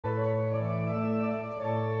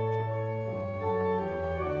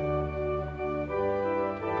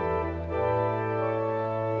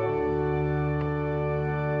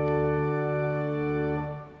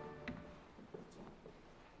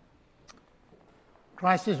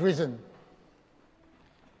Christ is risen.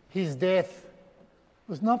 His death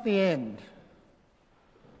was not the end,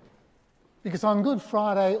 because on Good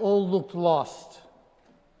Friday all looked lost.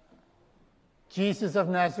 Jesus of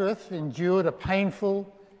Nazareth endured a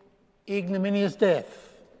painful, ignominious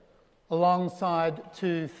death alongside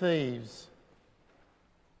two thieves.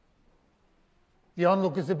 The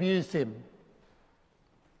onlookers abused him.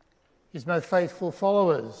 His most faithful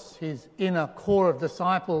followers, his inner core of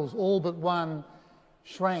disciples, all but one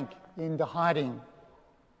shrank into hiding.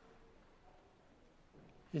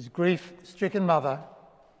 His grief-stricken mother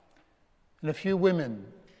and a few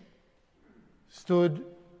women stood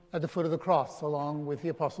at the foot of the cross along with the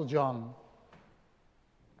Apostle John.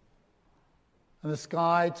 And the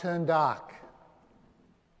sky turned dark,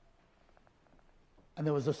 and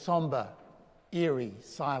there was a sombre, eerie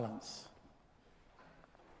silence.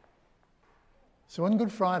 So on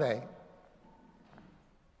Good Friday,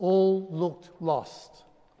 all looked lost.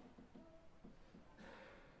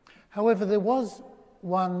 However, there was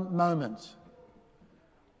one moment.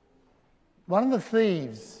 One of the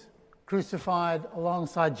thieves crucified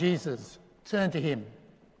alongside Jesus turned to him,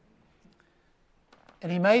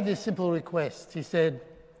 and he made this simple request. He said,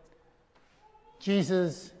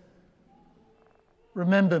 "Jesus,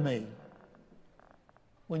 remember me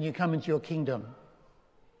when you come into your kingdom."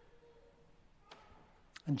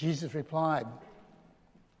 And Jesus replied,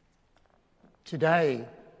 "Today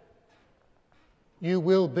you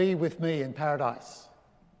will be with me in paradise."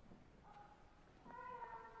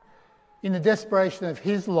 In the desperation of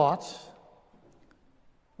his lot,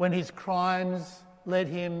 when his crimes led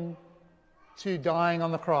him to dying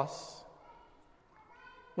on the cross,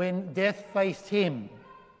 when death faced him,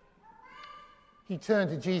 he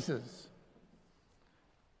turned to Jesus.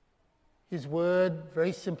 His word,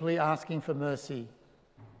 very simply asking for mercy,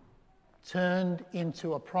 turned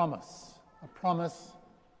into a promise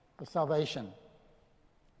of salvation.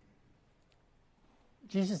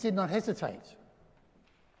 Jesus did not hesitate.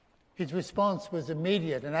 His response was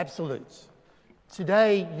immediate and absolute.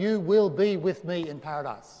 "Today you will be with me in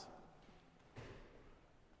paradise."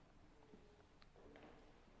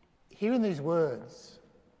 Hearing these words,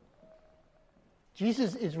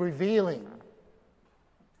 Jesus is revealing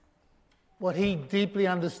what he deeply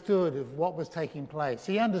understood of what was taking place.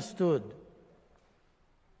 He understood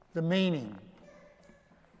the meaning,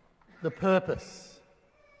 the purpose,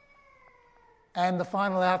 and the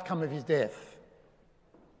final outcome of his death.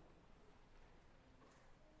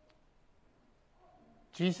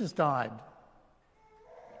 Jesus died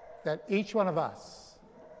that each one of us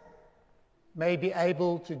may be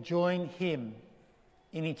able to join him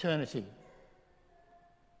in eternity.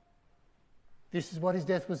 This is what his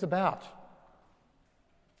death was about.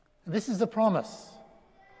 And this is the promise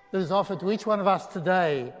that is offered to each one of us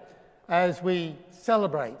today as we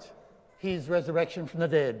celebrate his resurrection from the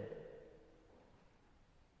dead.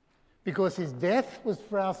 Because his death was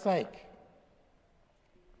for our sake,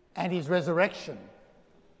 and his resurrection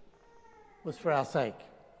was for our sake.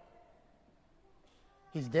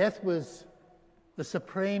 His death was the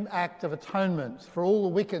supreme act of atonement for all the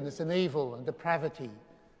wickedness and evil and depravity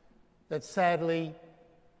that sadly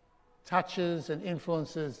touches and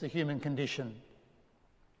influences the human condition.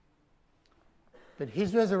 But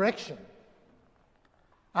his resurrection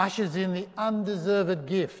ushers in the undeserved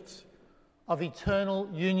gift of eternal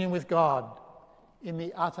union with God in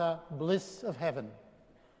the utter bliss of heaven.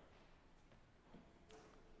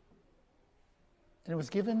 And it was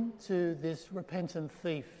given to this repentant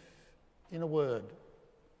thief in a word.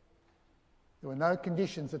 There were no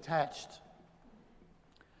conditions attached,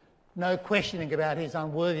 no questioning about his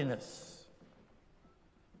unworthiness.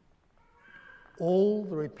 All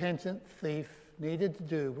the repentant thief needed to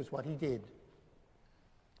do was what he did.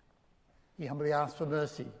 He humbly asked for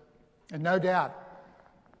mercy. And no doubt,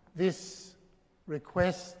 this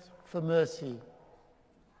request for mercy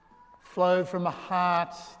flowed from a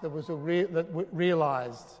heart that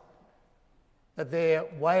realised that their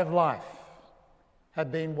way of life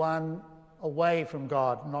had been one away from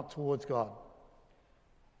God, not towards God.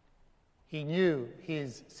 He knew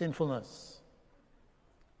his sinfulness.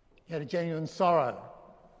 He had a genuine sorrow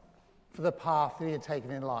for the path that he had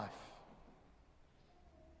taken in life.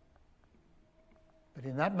 But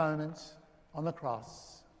in that moment, on the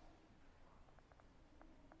cross,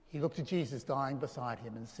 he looked at Jesus dying beside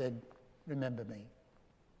him and said, "Remember me."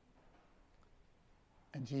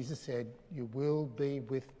 And Jesus said, "You will be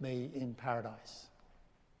with me in paradise."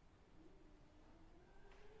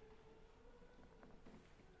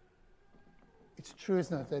 It's true,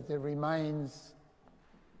 isn't it, that there remains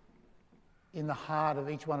in the heart of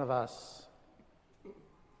each one of us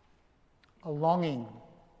a a longing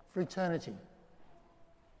for eternity,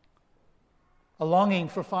 a longing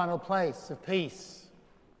for a final place of peace,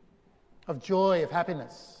 of joy, of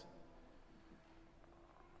happiness.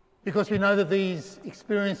 Because we know that these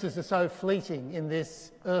experiences are so fleeting in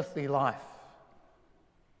this earthly life.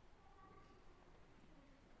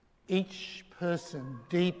 Each person,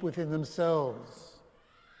 deep within themselves,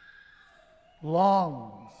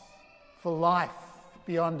 longs for life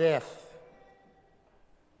beyond death.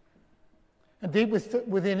 And deep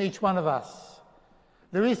within each one of us,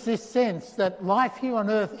 there is this sense that life here on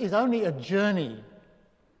earth is only a journey,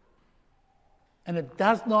 and it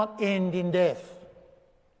does not end in death.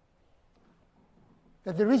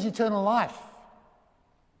 That there is eternal life,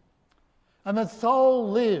 and the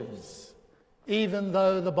soul lives even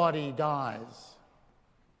though the body dies.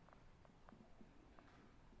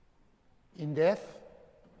 In death,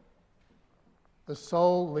 the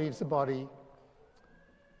soul leaves the body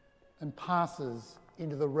and passes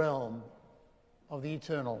into the realm of the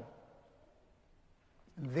eternal.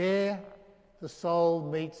 And there, the soul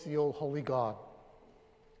meets the all-holy God,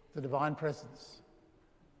 the divine presence.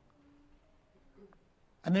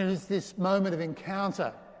 And there is this moment of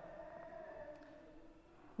encounter,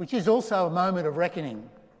 which is also a moment of reckoning.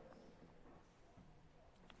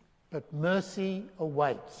 But mercy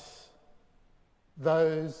awaits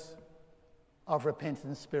those of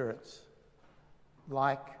repentant spirits,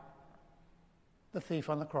 like the thief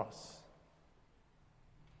on the cross.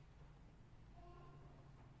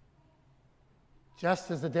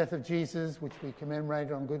 Just as the death of Jesus, which we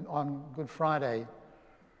commemorated on Good Friday,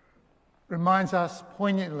 reminds us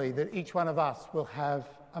poignantly that each one of us will have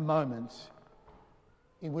a moment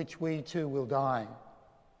in which we too will die.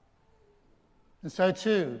 And so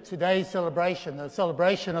too, today's celebration, the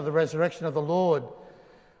celebration of the resurrection of the Lord,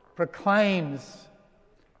 proclaims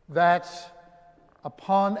that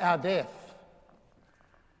upon our death,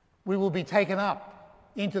 we will be taken up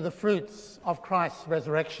into the fruits of Christ's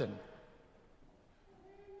resurrection.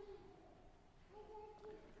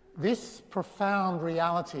 This profound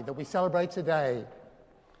reality that we celebrate today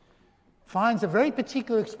finds a very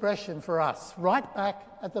particular expression for us right back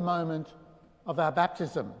at the moment of our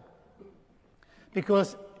baptism.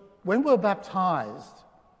 Because when we're baptized,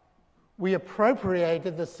 we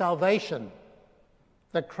appropriated the salvation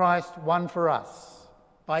that Christ won for us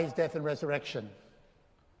by his death and resurrection.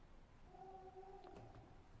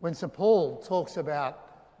 When St. Paul talks about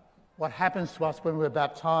what happens to us when we're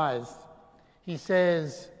baptized, he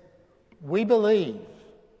says, "We believe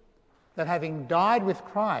that having died with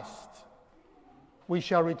Christ, we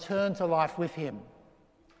shall return to life with him."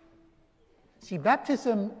 See,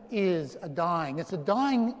 baptism is a dying. It's a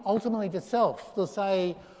dying ultimately to self. To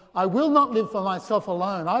say, I will not live for myself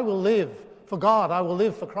alone. I will live for God. I will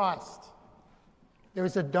live for Christ. There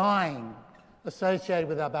is a dying associated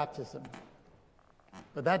with our baptism.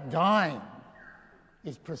 But that dying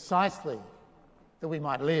is precisely that we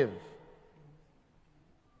might live.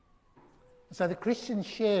 So the Christian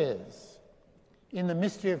shares in the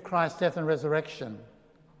mystery of Christ's death and resurrection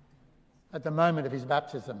at the moment of his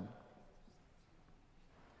baptism.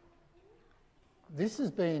 This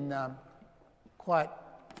has been quite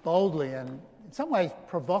boldly and in some ways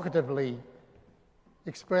provocatively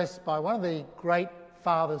expressed by one of the great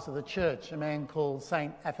fathers of the church, a man called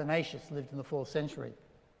St. Athanasius, who lived in the 4th century.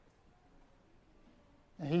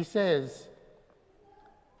 And he says,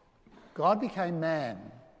 God became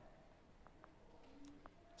man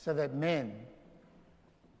so that men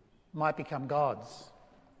might become gods.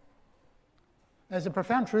 There's a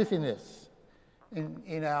profound truth in this.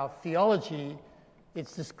 In our theology,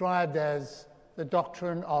 it's described as the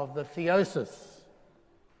doctrine of the theosis.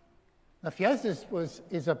 Now, theosis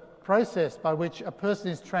is a process by which a person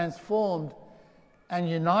is transformed and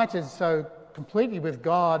united so completely with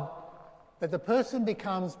God that the person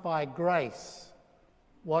becomes by grace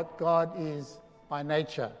what God is by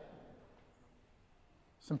nature.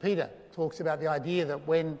 St. Peter talks about the idea that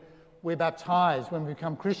when we're baptized, when we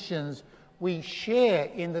become Christians, we share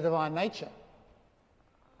in the divine nature.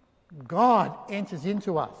 God enters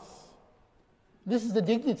into us. This is the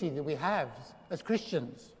dignity that we have as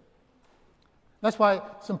Christians. That's why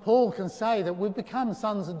St. Paul can say that we've become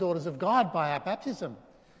sons and daughters of God by our baptism.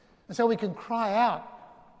 And so we can cry out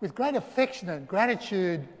with great affection and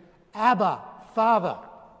gratitude, Abba, Father.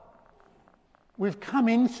 We've come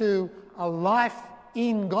into a life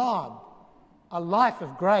in God, a life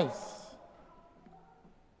of grace.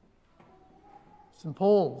 St.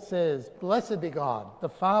 Paul says, "Blessed be God, the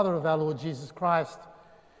Father of our Lord Jesus Christ,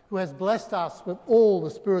 who has blessed us with all the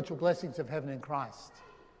spiritual blessings of heaven in Christ."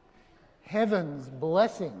 Heaven's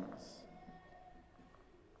blessings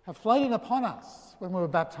have flowed in upon us when we were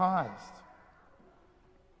baptised.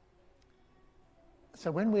 So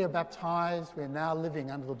when we are baptised, we are now living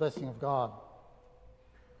under the blessing of God.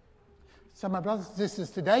 So my brothers and sisters,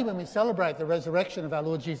 today when we celebrate the resurrection of our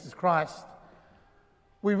Lord Jesus Christ,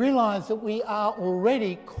 we realise that we are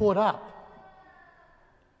already caught up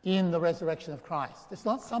in the resurrection of Christ. It's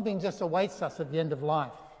not something just awaits us at the end of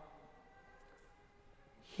life.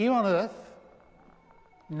 Here on earth,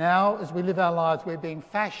 now as we live our lives, we're being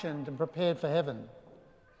fashioned and prepared for heaven,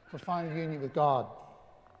 for final union with God.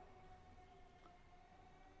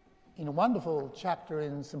 In a wonderful chapter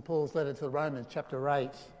in St. Paul's letter to the Romans, chapter 8,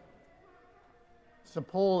 St.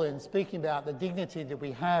 Paul, in speaking about the dignity that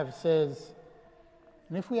we have, says,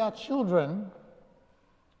 and if we are children,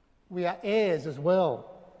 we are heirs as well,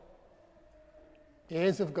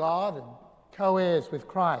 heirs of God and co-heirs with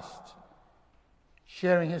Christ,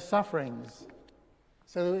 sharing his sufferings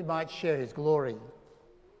so that we might share his glory.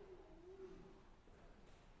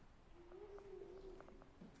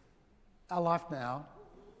 Our life now,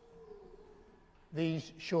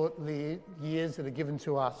 these short years that are given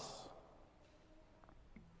to us,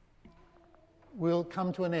 will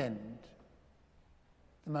come to an end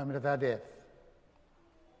the moment of our death.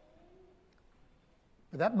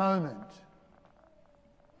 But that moment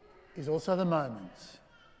is also the moment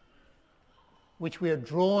which we are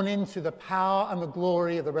drawn into the power and the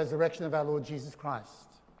glory of the resurrection of our Lord Jesus Christ.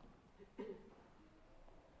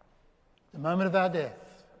 The moment of our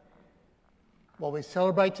death, what we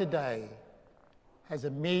celebrate today, has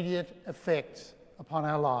immediate effect upon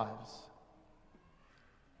our lives.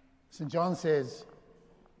 St. John says,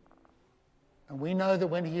 and we know that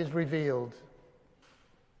when he is revealed,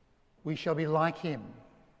 we shall be like him,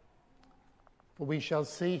 for we shall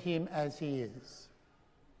see him as he is.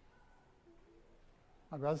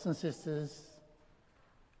 My brothers and sisters,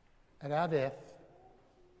 at our death,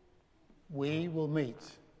 we will meet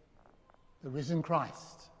the risen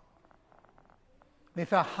Christ. And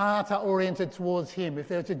if our hearts are oriented towards him, if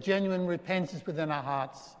there's a genuine repentance within our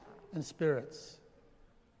hearts and spirits,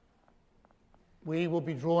 we will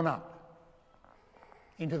be drawn up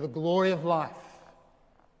into the glory of life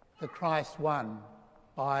that Christ won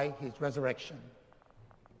by his resurrection.